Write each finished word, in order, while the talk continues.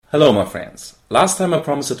Hello, my friends. Last time I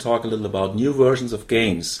promised to talk a little about new versions of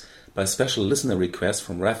games by special listener request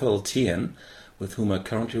from Raphael Tien, with whom I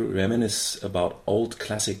currently reminisce about old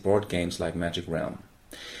classic board games like Magic Realm.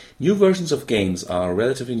 New versions of games are a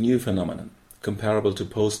relatively new phenomenon, comparable to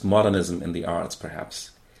postmodernism in the arts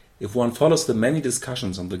perhaps. If one follows the many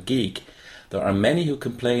discussions on The Geek, there are many who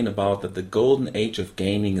complain about that the golden age of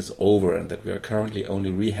gaming is over and that we are currently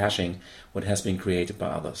only rehashing what has been created by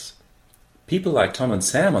others. People like Tom and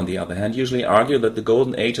Sam, on the other hand, usually argue that the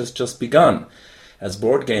golden age has just begun, as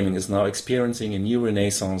board gaming is now experiencing a new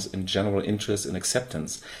renaissance in general interest and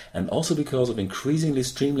acceptance, and also because of increasingly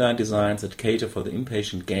streamlined designs that cater for the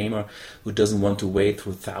impatient gamer who doesn't want to wade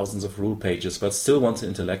through thousands of rule pages but still wants an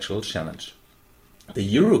intellectual challenge.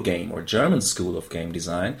 The Eurogame, or German school of game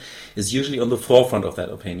design, is usually on the forefront of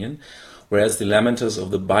that opinion, whereas the lamenters of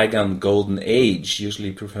the bygone golden age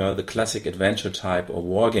usually prefer the classic adventure-type or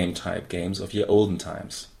wargame-type games of ye olden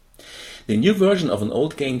times. The new version of an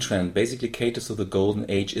old game trend basically caters to the golden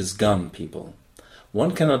age is gone, people.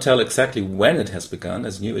 One cannot tell exactly when it has begun,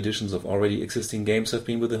 as new editions of already existing games have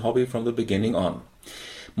been with the hobby from the beginning on.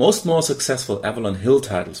 Most more successful Avalon Hill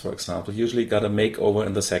titles, for example, usually got a makeover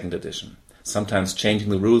in the second edition, sometimes changing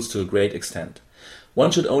the rules to a great extent. One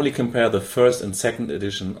should only compare the first and second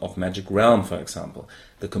edition of Magic Realm, for example.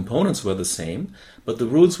 The components were the same, but the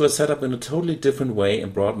rules were set up in a totally different way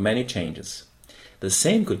and brought many changes. The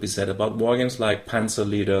same could be said about wargames like Panzer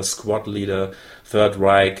Leader, Squad Leader, Third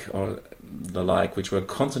Reich, or the like, which were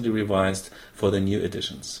constantly revised for the new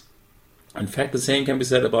editions. In fact, the same can be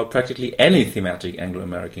said about practically any thematic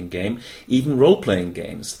Anglo-American game, even role-playing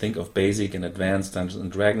games. Think of Basic and Advanced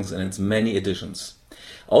Dungeons & Dragons and its many editions.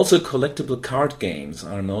 Also, collectible card games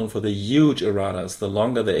are known for the huge erratas the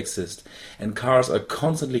longer they exist, and cards are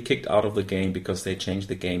constantly kicked out of the game because they change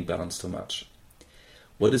the game balance too much.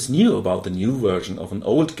 What is new about the new version of an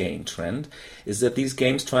old game trend is that these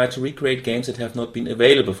games try to recreate games that have not been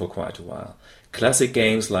available for quite a while. Classic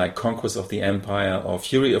games like Conquest of the Empire or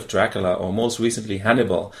Fury of Dracula or most recently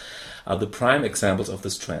Hannibal are the prime examples of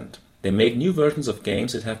this trend. They make new versions of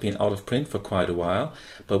games that have been out of print for quite a while,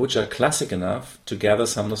 but which are classic enough to gather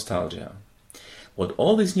some nostalgia. What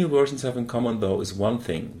all these new versions have in common, though, is one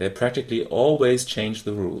thing: they practically always change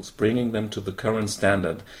the rules, bringing them to the current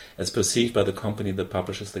standard as perceived by the company that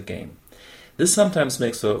publishes the game. This sometimes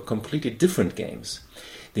makes for completely different games.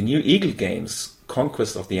 The new Eagle games,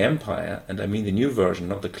 Conquest of the Empire, and I mean the new version,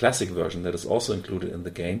 not the classic version that is also included in the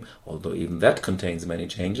game, although even that contains many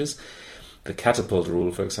changes, the catapult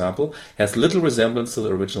rule, for example, has little resemblance to the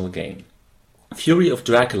original game. Fury of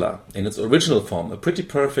Dracula, in its original form, a pretty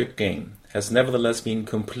perfect game, has nevertheless been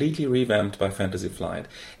completely revamped by Fantasy Flight,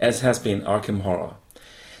 as has been Arkham Horror.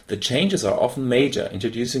 The changes are often major,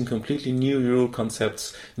 introducing completely new rule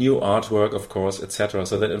concepts, new artwork, of course, etc.,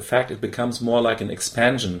 so that in fact it becomes more like an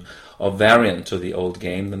expansion or variant to the old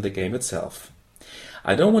game than the game itself.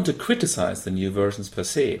 I don't want to criticize the new versions per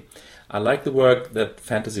se. I like the work that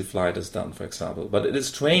Fantasy Flight has done, for example, but it is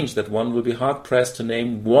strange that one will be hard-pressed to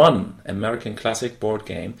name one American classic board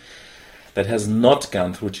game that has not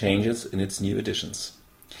gone through changes in its new editions.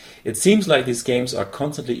 It seems like these games are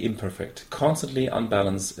constantly imperfect, constantly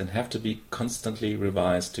unbalanced, and have to be constantly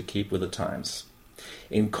revised to keep with the times.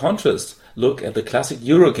 In contrast, look at the classic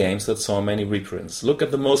Euro games that saw many reprints. Look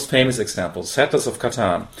at the most famous example, Settlers of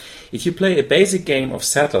Catan. If you play a basic game of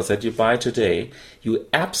Settlers that you buy today, you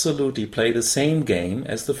absolutely play the same game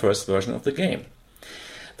as the first version of the game.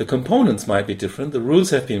 The components might be different, the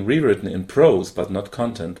rules have been rewritten in prose but not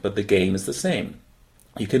content, but the game is the same.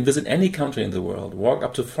 You can visit any country in the world, walk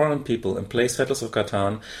up to foreign people and play Settlers of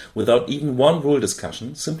Catan without even one rule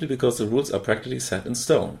discussion, simply because the rules are practically set in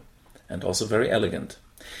stone, and also very elegant.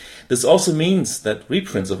 This also means that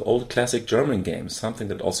reprints of old classic German games, something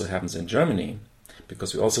that also happens in Germany,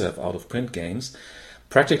 because we also have out-of-print games,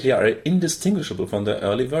 practically are indistinguishable from their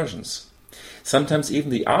early versions. Sometimes even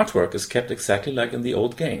the artwork is kept exactly like in the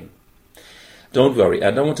old game. Don't worry,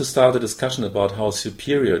 I don't want to start a discussion about how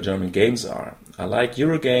superior German games are. I like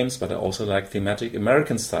Euro games, but I also like thematic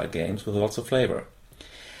American-style games with lots of flavor.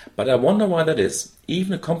 But I wonder why that is.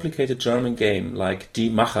 Even a complicated German game like Die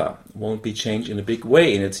Macher won't be changed in a big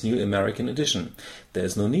way in its new American edition. There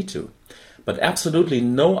is no need to. But absolutely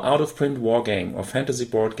no out-of-print war game or fantasy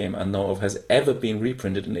board game I know of has ever been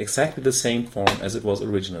reprinted in exactly the same form as it was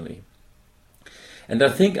originally. And I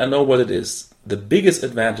think I know what it is. The biggest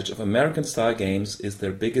advantage of American-style games is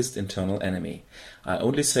their biggest internal enemy. I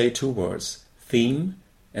only say two words: theme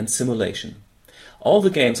and simulation. All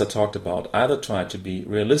the games I talked about either try to be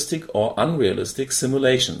realistic or unrealistic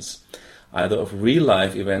simulations, either of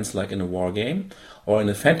real-life events like in a war game or in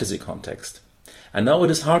a fantasy context. I know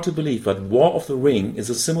it is hard to believe, but War of the Ring is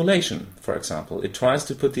a simulation, for example. It tries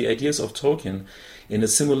to put the ideas of Tolkien in a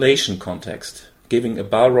simulation context, giving a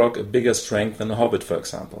Balrog a bigger strength than a hobbit, for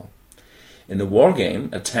example. In a war game,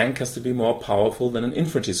 a tank has to be more powerful than an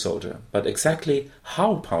infantry soldier. But exactly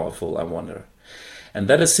how powerful, I wonder? And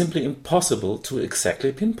that is simply impossible to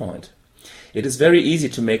exactly pinpoint. It is very easy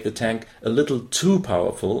to make the tank a little too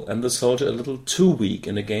powerful and the soldier a little too weak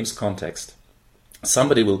in a game's context.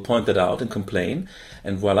 Somebody will point that out and complain,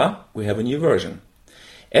 and voila, we have a new version.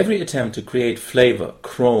 Every attempt to create flavor,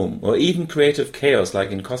 chrome, or even creative chaos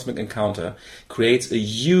like in Cosmic Encounter creates a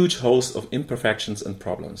huge host of imperfections and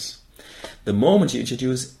problems. The moment you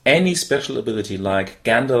introduce any special ability like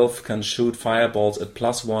Gandalf can shoot fireballs at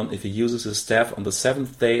 +1 if he uses his staff on the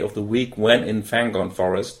 7th day of the week when in Fangorn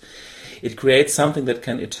Forest, it creates something that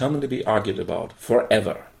can eternally be argued about,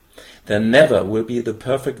 forever. There never will be the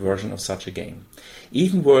perfect version of such a game.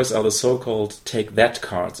 Even worse are the so-called take-that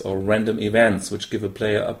cards or random events which give a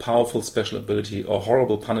player a powerful special ability or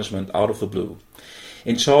horrible punishment out of the blue.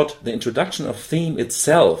 In short, the introduction of theme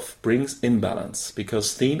itself brings imbalance,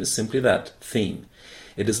 because theme is simply that, theme.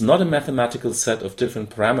 It is not a mathematical set of different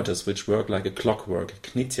parameters which work like a clockwork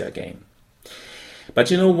Knizia game. But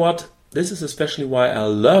you know what? This is especially why I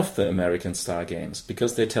love the American Star games,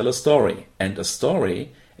 because they tell a story, and a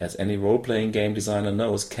story, as any role-playing game designer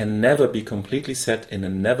knows, can never be completely set in a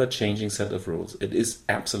never-changing set of rules. It is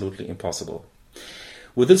absolutely impossible.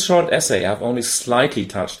 With this short essay, I've only slightly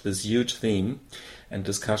touched this huge theme and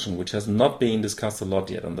discussion, which has not been discussed a lot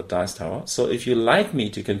yet on the Dice Tower. So if you like me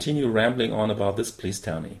to continue rambling on about this, please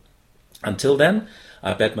tell me. Until then,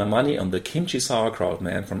 I bet my money on the Kimchi Sauerkraut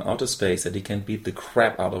man from outer space that he can beat the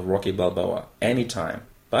crap out of Rocky Balboa anytime.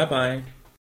 Bye bye.